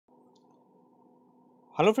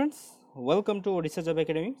Hello friends, welcome to Odisha Job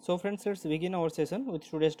Academy. So friends, let's begin our session with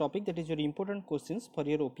today's topic, that is your important questions for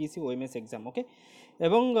your OPSC OMS exam. Okay,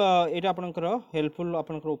 এবং এটা আপনার helpful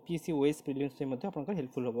আপনার OPSC OAS prelims মধ্যে আপনার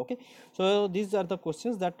helpful হবে. Okay, so these are the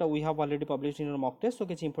questions that we have already published in our mock test.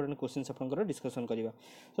 So কিছু important questions আপনার discussion করিবা.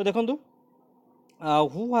 So দেখন্তু,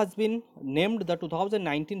 who has been named the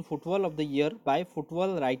 2019 Football of the Year by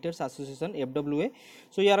Football Writers Association FWA.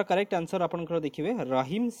 So यार correct answer आपनकर देखिबे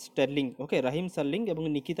Raheem Sterling. Okay, Raheem Sterling एवं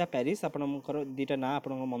Nikita Paris आपनकर दीटा ना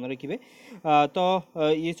आपन मन रखिबे. तो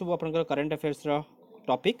ये सब आपनकर करंट अफेयर्स रो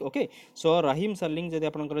टॉपिक. ओके, सो रहीम स्टर्लिंग जदि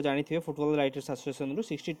आपनकर जानिथिबे फुटबॉल राइटर्स एसोसिएशन रु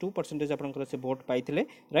 62% आपनकर से वोट पाइथिले,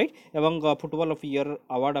 राइट. एवं फुटबॉल ऑफ ईयर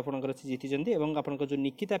अवार्ड आपनकर से जीति जंदी. एवं आपनकर जो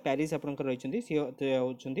निकिता पेरिस आपनकर रहिचंदी सी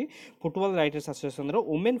होचंदी football writers association row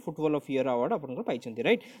women football of year award आपनकर पाइचंदी,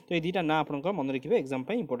 राइट. तो ये दीटा ना आपनकर मन रखिबे एग्जाम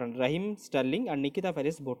पे important. Raheem Sterling and Nikita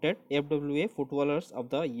Paris voted FWA Footballers of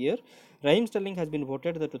the Year. Raheem Sterling has been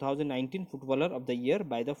voted the 2019 Footballer of the Year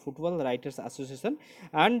by the Football Writers Association.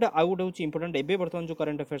 And I would have important एबे वर्तमान जो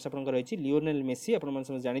current affairs आपनकर रहिछि Lionel Messi आपण मन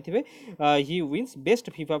समझ जानिथिबे. He wins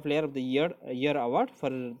best FIFA player of the year award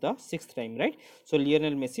for the 6th time, right. So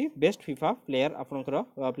Lionel Messi best FIFA player आपनकर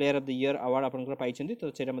player of the year award आपनकर पाइछन्ती.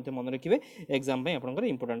 तो सेटा मध्ये मन रखिबे एग्जाम पे आपनकर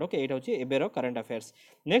इंपोर्टेंट. ओके, एटा होछि एबेरो करंट अफेयर्स.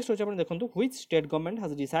 नेक्स्ट होछि आपण देखंतु, which state government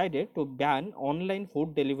has decided to ban online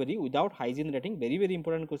food delivery without hygiene rating. very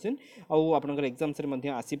important question आउ आपनकर एग्जाम से मध्ये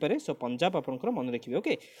आसी पारे. सो पंजाब आपनकर मन रखिबे.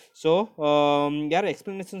 ओके, सो यार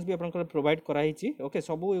एक्सप्लेनेशंस भी आपनकर प्रोवाइड करा हिची. ओके,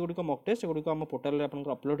 सब एगुडी को मॉक टेस्ट एगुडी को हम पोर्टल रे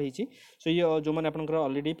आपनकर अपलोड हिची. सो ये जो माने आपनकर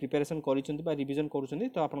ऑलरेडी प्रिपरेशन करिसंती बा रिवीजन करूसंती,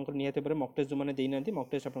 तो आपनकर निहाते पर मॉक टेस्ट जो माने देइ नांती मॉक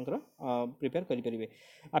टेस्ट आपनकर प्रिपेयर करि परिबे,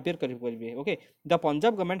 अपियर करि परिबे. Okay, the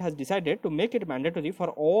Punjab government has decided to make it mandatory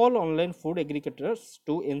for all online food aggregators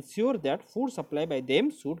to ensure that food supply bye them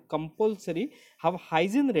should compulsory have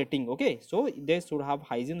hygiene rating. Okay, so they should have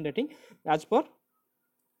hygiene rating as per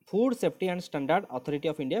food safety and standard authority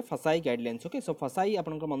of India फसाई guidelines. Okay, सो फसाई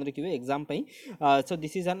आपनकर मन रखिबे exam पई. So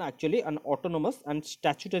this is an actually an autonomous and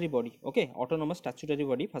statutory body. Okay, autonomous statutory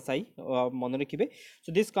body फसाई मन रखिबे.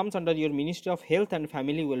 So this comes under your ministry of health and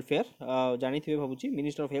family welfare. जानिथिबे भाबुची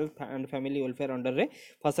ministry of health and family welfare under रे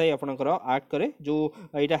फसाई आपनकर act करे. जो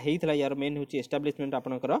एटा हेइथला यार main होची establishment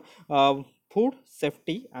आपनकर food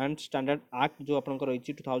safety and standard act जो आपनकर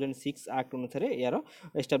रहिछि 2006 एक्ट अनुसार यार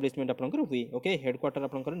एस्टैब्लिशमेंट आपनकर हुई. ओके, हेडक्वार्टर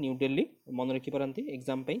आपनकर न्यू दिल्ली मन रखि परंती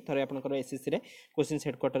एग्जाम पई. थरे आपनकर एसएससी रे क्वेश्चंस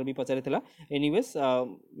हेडक्वार्टर भी पचारितला. एनीवेज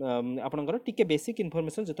आपनकर टिके बेसिक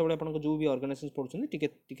इन्फॉर्मेशन जतबे आपनकर जो भी ऑर्गेनाइजेशंस पढुछन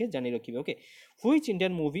टिके जानि रखिबे. Okay, which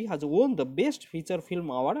Indian movie has won the best feature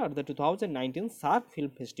film award at the 2019 shark film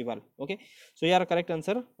festival. Okay, सो यार करेक्ट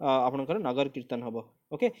आंसर आपनकर नगर कीर्तन हबो.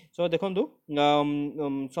 ओके, सो देखंतु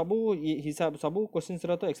सबु हिसाब सबु क्वेश्चंस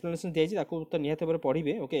रो तो एक्सप्लेनेशन दियाछि, ताको तो निहाते पर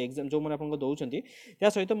पढिबे. ओके, एग्जाम जो माने आपनको दउछंती त्या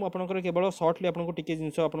सहित मु आपनकर केवल शॉर्टली आपनको टिके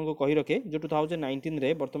जिंस आपनको कहि रखे. जो 2019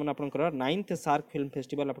 रे वर्तमान आपनकर 9th शार्क फिल्म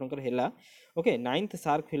फेस्टिवल आपनकर हेला. Okay, 9th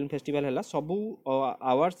shark film festival हेला. सबु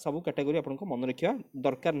अवार्ड सबु कैटेगरी आपनको मन रखिया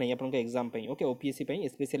दरकार नै आपनको एग्जाम पई. ओके, ओपीएससी पई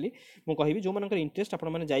स्पेशली मु कहिबी जो मानकर इंटरेस्ट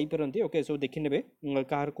आपन माने जाई परंती. ओके, सो देखि नेबे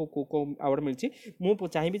कार को अवार्ड मिलछि. मु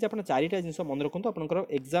चाहेबी जे आपन चारिटा जिंस मन रखंतु आपनकर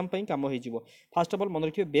एग्जाम पई काम होई जिवो. फर्स्ट ऑफ ऑल मन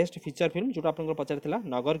रखिबे बेस्ट फीचर फिल्म जोटा आपनकर पचारथिला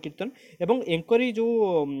नगर कीर्तन. एवं एंकरी जो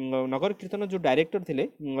नगर कीर्तन जो डायरेक्टर थिले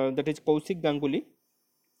that is Kaushik Ganguly,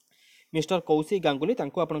 mister Kaushik Ganguly,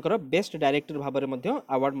 तांको आपनकर बेस्ट डायरेक्टर भाबरे मध्ये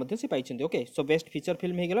अवार्ड मध्ये से पाइछन्ती. Okay, so best feature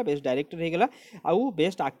film हे गेला, बेस्ट डायरेक्टर हे गेला, आउ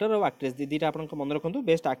बेस्ट एक्टर और एक्ट्रेस दीदीटा आपनकर मन रखंतु.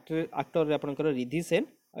 बेस्ट एक्टर रे आपनकर रिधि सेन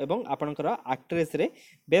एवं आपनकर एक्ट्रेस रे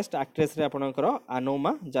बेस्ट एक्ट्रेस रे आपनकर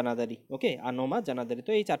अनोमा जनादारी. ओके, अनोमा जनादारी.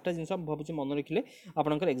 तो ये चारटा जिंस हम भाबुची मन रखिले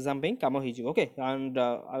आपनकर एग्जाम पे काम होई जिवो. ओके, एंड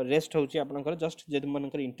रेस्ट होची आपनकर जस्ट जे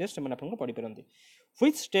मनकर इंटरेस्ट मन आपनकर पढि परंती.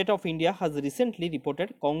 Which state of India has recently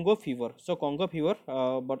reported Congo fever. So Congo fever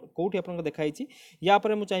कोठी आपनकर देखाइछि. या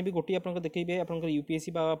पर मु चाहिबी गोटी आपनकर देखैबे आपनकर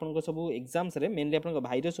यूपीएससी बा आपनकर सब एग्जाम्स रे मेनली आपनकर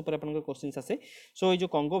वायरस ऊपर आपनकर क्वेश्चंस आसे. सो ये जो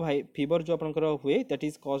कोंगो फीवर जो आपनकर हुए that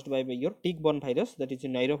is caused by your tick born virus, that is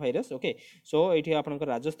नाइरो virus. Okay, सो एठी आपनकर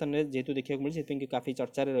राजस्थान में जेतु देखिया को मिलि सेपिंग के काफी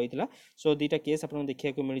चर्चा रे रहितला. सो दीटा केस आपन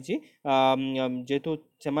देखिया को मिलि जेतु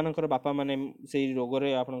सेमानकर बापा माने सेही रोग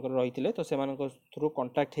रे आपनकर रहितले, तो सेमानकर थ्रू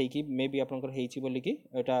कांटेक्ट हेकी मे बी आपनकर हेछि बोली कि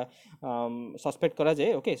एटा सस्पेक्ट करा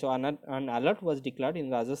जाय. Okay, so an alert was declared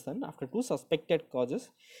in Rajasthan after two suspected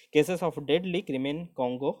cases of deadly crimin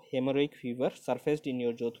Congo hemorrhagic fever surfaced in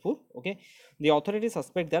your Jodhpur. Okay, the authorities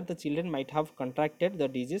suspect that the children might have contracted the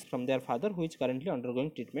disease from their father, who is currently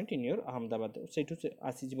undergoing treatment in your Ahmedabad. सेठु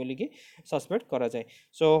आसीज बोली कि suspect करा जाय.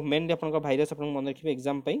 So mainly आपनकर virus आपन मन रखिबे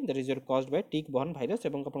exam पई, that is your caused by tick born virus.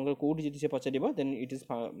 एवं आपनकर कोड जदि से पचारिबो देन इट इज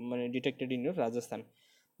माने detected in your Rajasthan.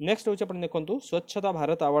 Next होची आपण देखंतु स्वच्छता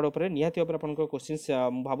भारत अवार्ड ऊपर निहाती ऊपर आपन क्वेश्चंस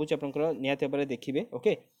भाबुची आपन निहाती ऊपर देखिबे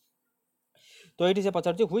ओके तो ये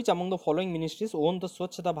पचार which among the following ministries own the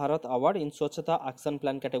स्वच्छता भारत अवार्ड इन स्वच्छता action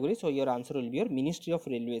plan category so your answer will be your ministry of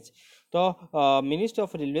railways तो मिनिस्ट्री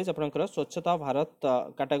ऑफ रेलवेज आपनकर स्वच्छता भारत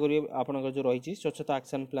कैटेगरी आपनकर जो रही स्वच्छता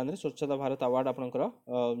एक्शन प्लान रे स्वच्छता भारत अवार्ड आपनकर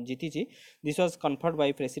जीती this was conferred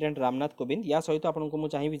by president Ramnath Kovind या सहित आपनको मु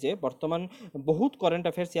चाहिबी जे वर्तमान बहुत करंट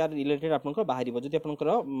अफेयर्स यार रिलेटेड आपनकर बाहरी जदि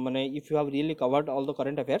आपनकर माने if you have really covered all the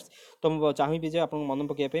current affairs तो मु चाहिबी जे आपन मन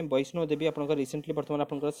पके पे वैष्णो देवी आपनकर रिसेंटली वर्तमान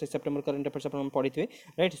आपनकर सेप्टेम्बर करंट अफेयर्स पढ़ी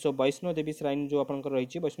right so Vaishno Devi shrine जो आपनकर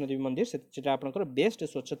रही वैष्णो देवी मंदिर सेटा आपनकर बेस्ट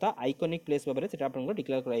स्वच्छता आइकॉनिक प्लेस भाबरे सेटा आपनकर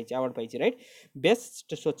डिक्लेयर कराई अवार्ड पाई राइट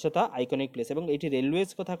बेस्ट स्वच्छता आइकॉनिक प्लेस एवं एठी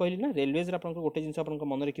रेलवेज कथा कहली ना रेलवेज रे आपनकर गोटे जिंस आपनकर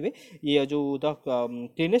मन रखिबे ये जो the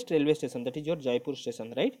cleanest railway station that is your Jaipur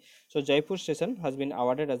station right so Jaipur station has been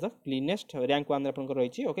awarded as the cleanest rank 1 रे आपनकर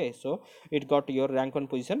रही okay so it got your rank 1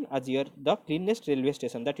 position as your the cleanest railway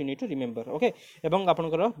station that you need to remember okay एवं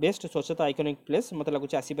आपनकर best स्वच्छता iconic place मते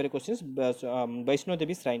लागु आसी पारे questions Vaishno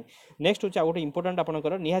Devi shrine next होचा गोटे इंपोर्टेंट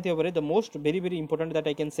आपनकर निहाती भाबरे the most very very important that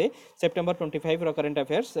I can say September 25 row current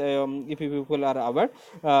affairs if you people are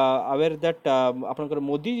aware that आपनकर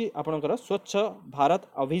मोदी आपनकर स्वच्छ भारत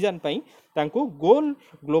अभियान पई तांको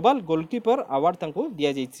ग्लोबल गोलकीपर अवार्ड तांको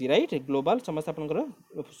दिया जाइछि राइट ग्लोबल समस्त आपनकर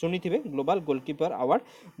सुनिथिबे ग्लोबल गोलकीपर अवार्ड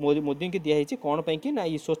मोदी के दिया जाइछि कोन पई कि ना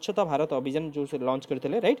ई स्वच्छता भारत अभियान जो लॉन्च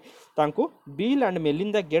करथिले राइट तांको bill and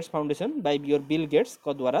Melinda Gates foundation by your Bill Gates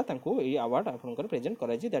को द्वारा तांको ई अवार्ड आपनकर present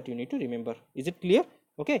कराइछि that you need to remember is it clear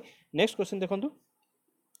okay next question देखंतु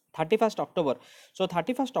 31 October so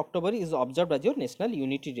 31 October is observed as your national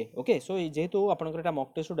unity day okay so जेहेतु आपनकर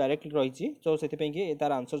mock test direct रही तो से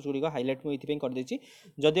तार आंसर्स गुड़िक हाइलाइट मुझे कर देछि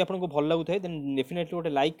जदि आपको भल लगुए देन डेफिनेटली गोटे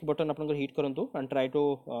लाइक बटन आपन हिट करूँ and try to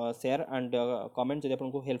share and comment जब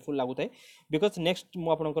आपको हेल्पफुल लगुए बिकज नेक्स्ट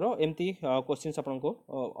मुझे एमती क्वेश्चंस आपको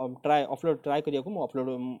अपलोड ट्राई करिया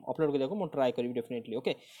अपलोड करिया ट्राई करी डेफिनेटली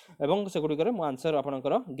ओके एवं से गुड़िक आंसर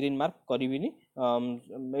आपनकर ग्रीन मार्क करिविनी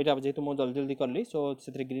यहाँ जेहेतु मुझे जल्दी जल्दी कली सो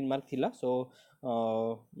से ग्रीन मार्क थिला सो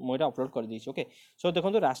मोइटा अपलोड कर दीछि ओके सो देखो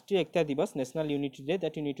राष्ट्रीय एकता दिवस national unity day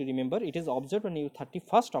that you need to remember it is observed on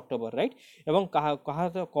 31 October right एवं कहा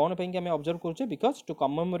कौन पे हमें ऑब्जर्व करूचे because to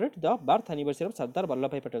commemorate the birth anniversary of Sardar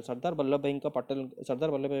Vallabh भाई पटेल सरदार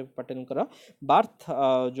वल्लभ भाई पटेल बर्थ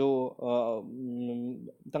जो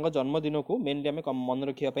जन्मदिन को मेनली आम मन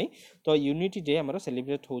रखा तो यूनिटी डे आम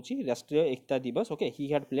सेलिब्रेट होची राष्ट्रीय एकता दिवस okay he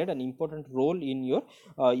had played an important role in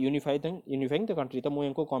your unifying the country तो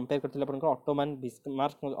मुझे कंपेयर करते ऑटोमन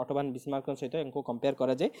बिस्मार्क सहित इनको कंपेयर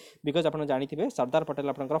करा जाए बिकॉज आप जानिथिबे सरदार पटेल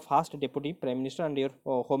आपनकर fast deputy prime minister and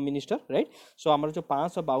your home minister right so आमर जो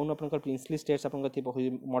 552 आपनकर प्रिंसली स्टेट्स आपनकर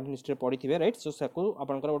मॉडर्न हिस्ट्री पढ़ी राइट सो सकू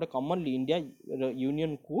आपनकर गोटे कॉमनली इंडिया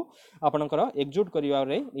यूनियन को आपनकर एक्जुट करिवा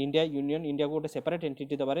रे इंडिया को गोटे सेपरेट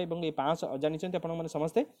एंटिटी दबारे एवं ये 5 जानिछन्ते आपन माने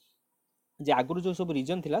समस्ते जे आगुरी जो सब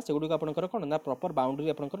रीजन थिला सेगुडी आपनकर कोन ना प्रॉपर बाउंड्री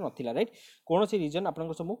आपनकर नथिला राइट कोन से रीजन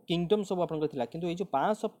आपनकर सब किंगडम सब आपनकर थिला किंतु ए जो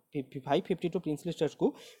 552 प्रिंसली स्टेट्स को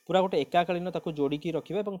पूरा गोटे एकाकालीन ताको जोड़ी की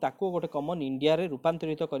रखिबा एवं ताको गोटे कॉमन इंडिया रे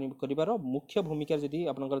रूपांतरित करिवार मुख्य भूमिका जदी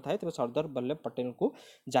आपनकर थाए तबे सरदार वल्लभ पटेल को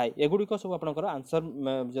जाय एगुडी को सब आपनकर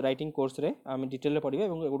आंसर राइटिंग कोर्स रे हम डिटेल रे पढिबा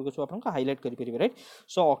एवं एगुडी को सब आपनकर हाइलाइट करि परिबे राइट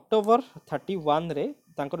सो अक्टोबर 31 रे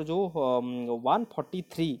तांकर जो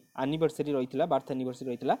 143 एनिवर्सरी रहितला बर्थ एनिवर्सरी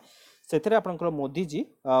रहितला सेथरे आपनकर मोदी जी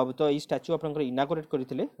तो ई स्टैच्यू आपनकर इनागोरेट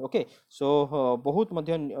करथिले ओके सो बहुत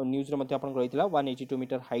मध्य न्यूज रे मध्य आपनकर रहितला 182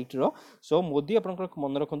 मीटर हाइट रो सो मोदी आपनकर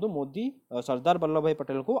मन रखंतु मोदी सरदार वल्लभ भाई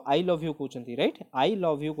पटेल को I love you कहउचंती right I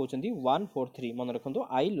love you कहउचंती 143 मन रखंतु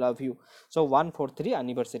I love you so 143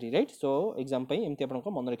 anniversary right so exam पई एमती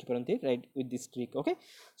आपनकर मन रखि परंती right with this trick okay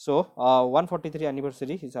so 143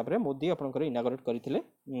 anniversary हिसाब रे मोदी आपनकर इनागोरेट करथिले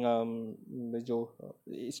जो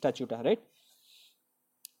स्टैच्यूटा right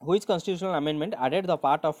Which constitutional amendment added the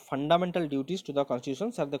part of fundamental duties to the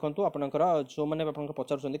constitution sir देखंतु आपनकर जो माने आपनकर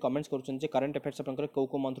पचारछन्ती कमेंट्स करूछन जे करंट अफेयर्स आपनकर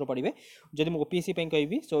को मंत्र पढिबे जदि म ओपीएससी पे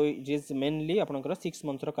कहबी सो इट इज मेनली आपनकर 6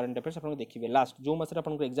 मंथ्स रो करंट अफेयर्स आपन देखिबे लास्ट जो मास रे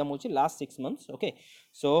आपनकर एग्जाम होची last 6 months okay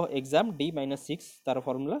so exam D-6 तार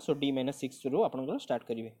फार्मूला सो D-6 रो आपनकर स्टार्ट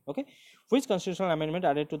करिवे okay which constitutional amendment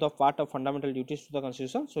added to the part of fundamental duties to the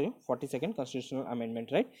constitution so 42nd constitutional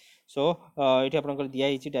amendment right so एठी आपनकर दिया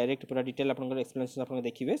हिची direct पूरा detail आपनकर explanation आपन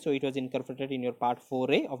देखिबे जानिथिबे so it was incorporated in your part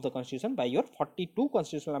 4A of the constitution by your 42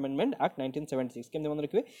 constitutional amendment act 1976 केमते मन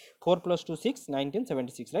रखिबे 4 + 2 6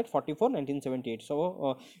 1976 right 44 1978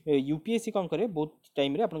 सो UPSC कोन करे बहुत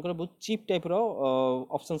टाइम रे आपनकर बहुत चीप टाइप रो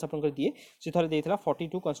ऑप्शंस आपनकर दिए से थरे देइथला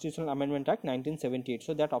 42 constitutional amendment act 1978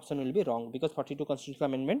 so that option will be wrong because 42 constitutional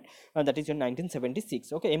amendment that is your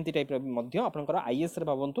 1976 okay एमती टाइप रो मध्य आपनकर आईएएस रे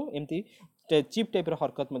भावंतु एमती चीप टाइप रो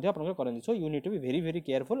हरकत मध्य आपनकर करंदी so you need to be very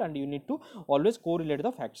careful and you need to always correlate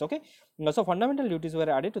the facts okay so fundamental duties were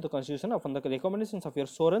added to the constitution upon the recommendations of your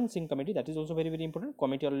Soren Singh committee that is also very important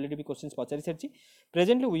committee already be questions pachari sarchi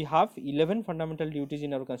presently we have 11 fundamental duties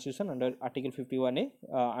in our constitution under article 51A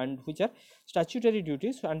and which are statutory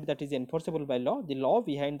duties and that is enforceable by law the law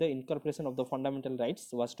behind the incorporation of the fundamental rights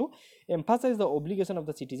was to emphasize the obligation of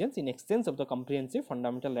the citizens in exchange of the comprehensive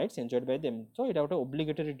fundamental rights enjoyed by them so it is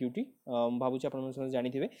obligatory duty भाबुची आपण जानि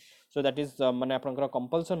थिबे so that is माने आपनकर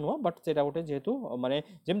compulsion no but सेटा गोटे जेहेतु माने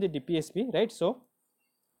जेमति DPSP right so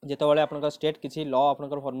जेतबेले आपनकर state किसी लॉ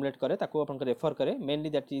आपनकर फॉर्मुलेट करे ताको आपनकर रेफर करे mainly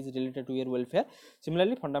that is related to your welfare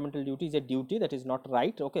similarly fundamental duty is a duty that is not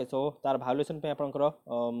right okay so तार वायोलेशन पे आपनकर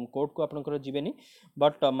कोर्ट को आपनकर जिबेनी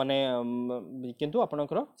बट माने किंतु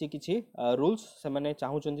आपनकर जे किछि रूल्स से माने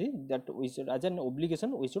चाहउचंदी that we should as an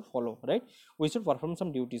obligation we should follow right we should perform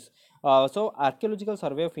some duties so archaeological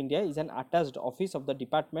survey of India is an attached office of the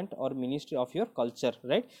department और ministry of your culture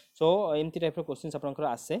right so एमती type रो questions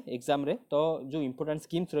आपनकर आसे exam रे तो जो important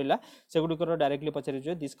scheme रहा से गुडिकर directly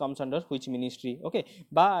पचारे this comes under which ministry okay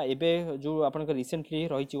बा एबे जो आपन रिसेंटली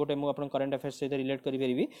रही गोटे मु आपन करंट अफेयर्स सहित रिलेट करि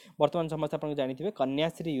परिबी वर्तमान समस्त आपन जानिथिबे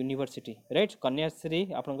कन्याश्री यूनिवर्सिटी राइट कन्याश्री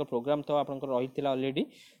आपन प्रोग्राम तो आपन रहितिला ऑलरेडी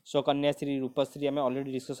सो कन्याश्री रूपश्री हमें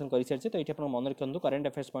ऑलरेडी डिस्कशन करि सारछे तो एठी आपन मन रखंतु current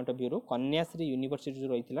affairs point of view row Kanyashree university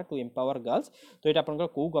जो रहितिला टू एम्पावर गर्ल्स तो एटा आपन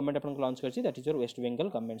को गवर्नमेंट आपन लॉन्च करछि that is your waste Bengal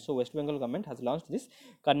government so waste Bengal government has launched this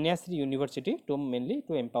Kanyashree university to mainly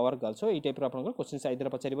to empower girls so A type आपन question either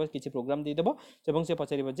पचारिबो किछि programme दे देबो एवं से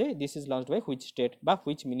पचारिबो जे this is launched by which state बा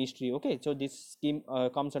which ministry okay so this scheme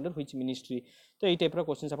comes under which ministry तो ए type रो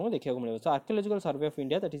questions आपन देखिया को मिलबो सो archaeological survey of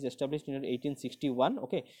India that is established in 1861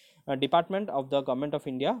 okay department of the government of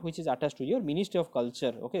India which is attached to your ministry of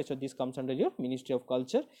culture okay so this comes under your ministry of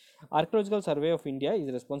culture archaeological survey of India is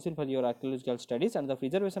responsible for your archaeological studies and the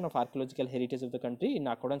preservation of archaeological heritage of the country in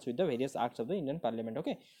accordance with the various acts of the Indian parliament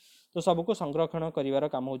okay तो सबको संरक्षण करिवार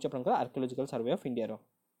काम होचे आपनकर archaeological survey of India row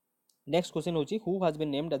next question होची who has been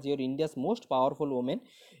named as your India's most powerful women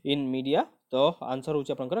in media तो answer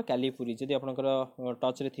होची आपनकर कैलीपुरी जदि आपनकर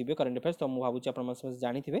टच रे थिबे करंट अफेयर्स तो मु भाबुची आपन समस्त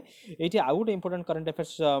जानि थिबे एठी आउट इंपोर्टेंट करंट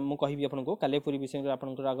अफेयर्स मु कहिबी आपनको कैलीपुरी विषय रे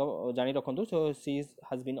आपनकर आग जानि रखंतु so she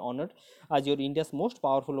has been honoured as your India's most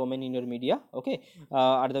powerful women in your media okay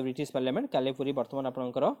at the British parliament Kalli Purie वर्तमान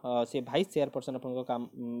आपनकर से वाइस चेयरपर्सन आपनकर काम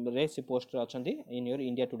रे से पोस्ट रे अछंती in your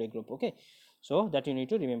India today group okay so that you need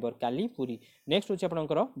to remember Kalli Purie next होची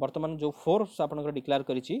आपनकर वर्तमान जो फोर्ब्स आपनकर डिक्लेयर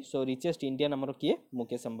करिछि सो रिचेस्ट इंडियन हमर किए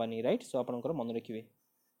मुकेश अंबानी राइट सो आपनकर मन रखिबे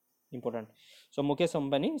important so Mukesh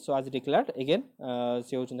Ambani so as declared again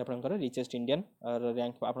से होचंदी आपनकर रिचेस्ट इंडियन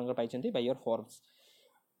रैंक आपनकर पाइचंती बाय योर फोर्ब्स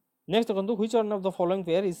नेक्स्ट देखो which one of the following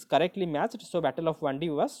pair is correctly matched so battle of वांडी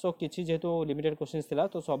वास सो किछि जेतु लिमिटेड क्वेश्चंस थिला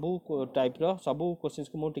तो सब टाइप रो सब क्वेश्चंस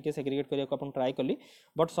को मु टिके सेग्रीगेट करिया को अपन ट्राई करली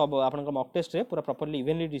बट सब आपन मॉक टेस्ट रे पूरा properly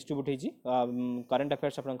evenly distribute hazy current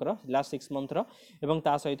affairs आपन लास्ट 6 मंथ रो एवं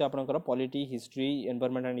ता सहित आपन polity history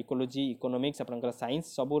environment and ecology economics आपन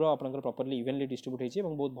साइंस सब रो आपन प्रॉपर्ली इवनली डिस्ट्रीब्यूट हेजी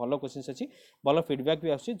एवं बहुत भलो क्वेश्चंस अछि भलो फीडबैक भी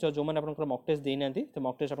आछि जो माने आपन मॉक टेस्ट देइ नांती तो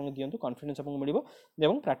मॉक टेस्ट आपन दियंतु कॉन्फिडेंस आपन मिलिबो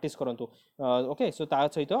एवं प्रैक्टिस करंतु ओके सो ता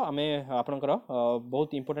सहित आमे आपनकर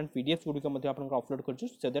बहुत इंपोर्टेंट पीडीएफ गुडी को आपनकर अपलोड करछु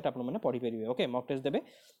सो दैट आपन माने पढि परिबे ओके मॉक टेस्ट देबे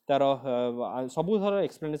तार सबु थर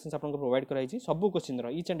एक्सप्लेनेशंस आपनकर प्रोवाइड कराई छी सबु question row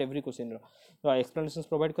each and every question row explanations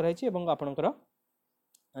provide कराई छी एवं आपनकर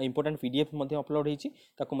इंपोर्टेंट पीडीएफ मध्य अपलोड होईची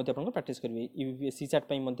ताको मध्य आपन प्रैक्टिस करबे सी चैट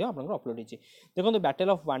पई मध्य आपन अपलोड होईची देखो बैटल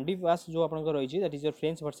ऑफ वांडी वास जो आपन रहिची that is your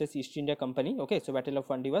French versus east India company okay so battle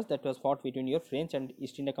of वांडी वास that was fought between your French and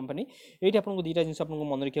east India company एठी आपन को दीटा जिंस आपन को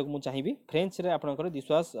मन रखिया को मु चाहिबी फ्रेंच रे आपन this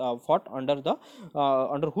was fought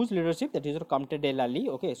under whose leadership that is your Comte day Lali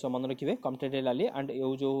okay so मन रखिबे कॉम्टे डे लाली एंड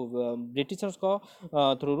यो जो ब्रिटिशर्स को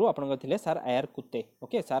थ्रू रो आपन थिले सर आयर कुत्ते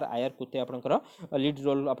ओके सर आयर कुत्ते आपन लीड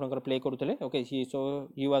रोल आपन play करथले okay so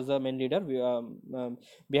he was the main leader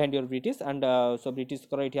behind your British and so British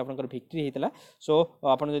करो एठी आपन विक्ट्री हेतला सो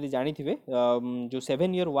आपन जदि जानि थिबे जो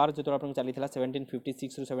 7 ईयर वार जो आपन चली थिला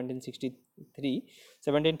 1756 रो 1763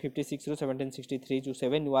 1756 रु 1763 जो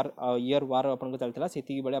 7 ईयर वार आपन चलता से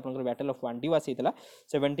बेले आपन बैटल ऑफ वांडीवास होता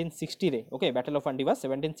 1760 रे ओके बैटल ऑफ वांडीवास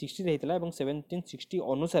 1760 रे होता 1760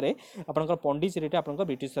 अनुसार आपन पंडिचेरी आपन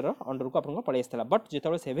ब्रिटिशर अंडर को आपन पड़े आसला बट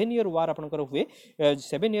जो 7 ईयर वार आपन हुए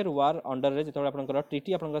 7 ईयर वार अंडर रे जो आपन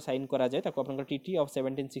ट्रिटी आपन साइन करा जाए ताको आपन ट्रिटी ऑफ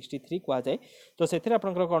 1763 कहा जाए तो से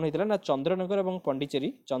कौन होता ना चंद्रनगर और पंडिचेरी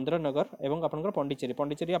चंद्रनगर और आपन पंडिचेरी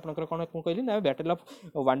पंडिचेरी आपन कौन कहली ना बैटल ऑफ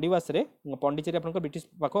वांडीवास रे पंडिचेरी आपन ब्रिटिश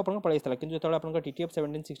पाख आपन पड़े आसला किंतु जो आपन ट्रिटी ऑफ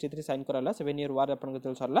 1763 साइन कराला 7 ईयर वार आपन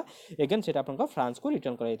जो सरला अगेन से आपन फ्रांस को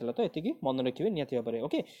रिटर्न कराइतला तो एतिकी मन रखिबे नियति भाबरे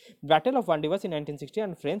okay battle of Wandiwash in 1960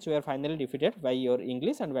 and French were finally defeated by your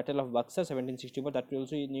English and battle of Buxar 1764 that will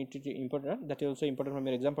also you need to important that is also important from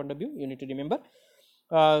your exam point of view you need to remember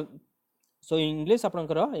so English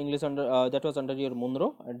आपनकर English under that was under your Munro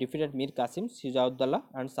defeated Mir Qasim Sijaudullah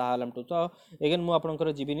and Shah Alam to तो again मु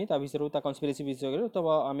आपनकर जीविनी ता विषय ता conspiracy विषय तो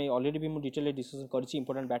आमे ऑलरेडी भी मु डिटेल डिस्कशन करछि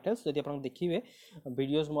इंपोर्टेंट बैटल्स यदि आपन देखिबे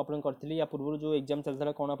वीडियोस मु आपन करथिली या पूर्व जो एग्जाम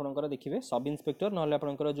चलथला कोन आपनकर देखिबे सब इंस्पेक्टर नहले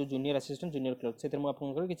आपनकर जो जूनियर असिस्टेंट जूनियर क्लर्क सेतिर मु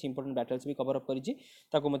आपनकर किछि इंपोर्टेंट बैटल्स भी कवर अप करिछि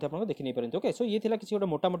ताको मते आपन देखि नै परंतु ओके सो ये थिला किछि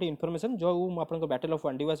मोटा मोटी इन्फॉर्मेशन जो मु आपनकर बैटल ऑफ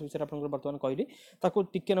वांडीवास विषय आपनकर वर्तमान कहली ताको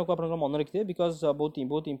टिके नको आपनकर मन रखिथे बिकॉज़ बहुत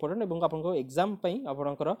इंपोर्टेंट एवं आपनकर एग्जाम पई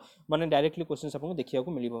आपनकर माने डायरेक्टली क्वेश्चंस आपन देखिया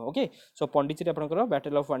को मिलिबो ओके सो पंडिचेरी आपनकर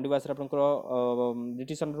बैटल ऑफ वांडीवास रे आपनकर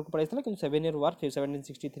ब्रिटिश अंडर को पड़ाइतला कि 7 ईयर वार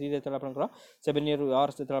 1763 रे तला आपनकर 7 ईयर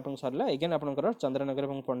वार से तला आपन सरला अगेन आपनकर चंद्रनगर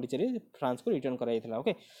एवं पंडिचेरी फ्रांस को रिटर्न कराइतला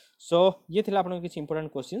ओके सो ये थिला आपन किछ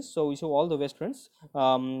important questions so wish you all the best friends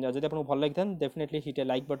जदि आपन भल लागिथन definitely hit A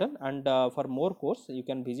like button and for more course you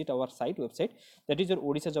can visit our site website that is your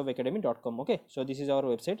odissajobacademy.com okay so this is our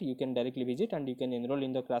website you can directly visit and you can enrol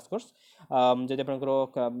in the class course जदि आपन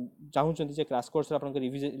चाहूँ जे class course आपन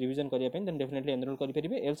revision करिया pen then definitely enrol करि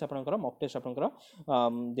परिबे else आपन mock test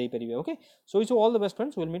आपन दे परिबे okay so wish you all the best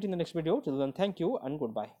friends will meet in the next video till then thank you and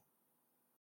good bye.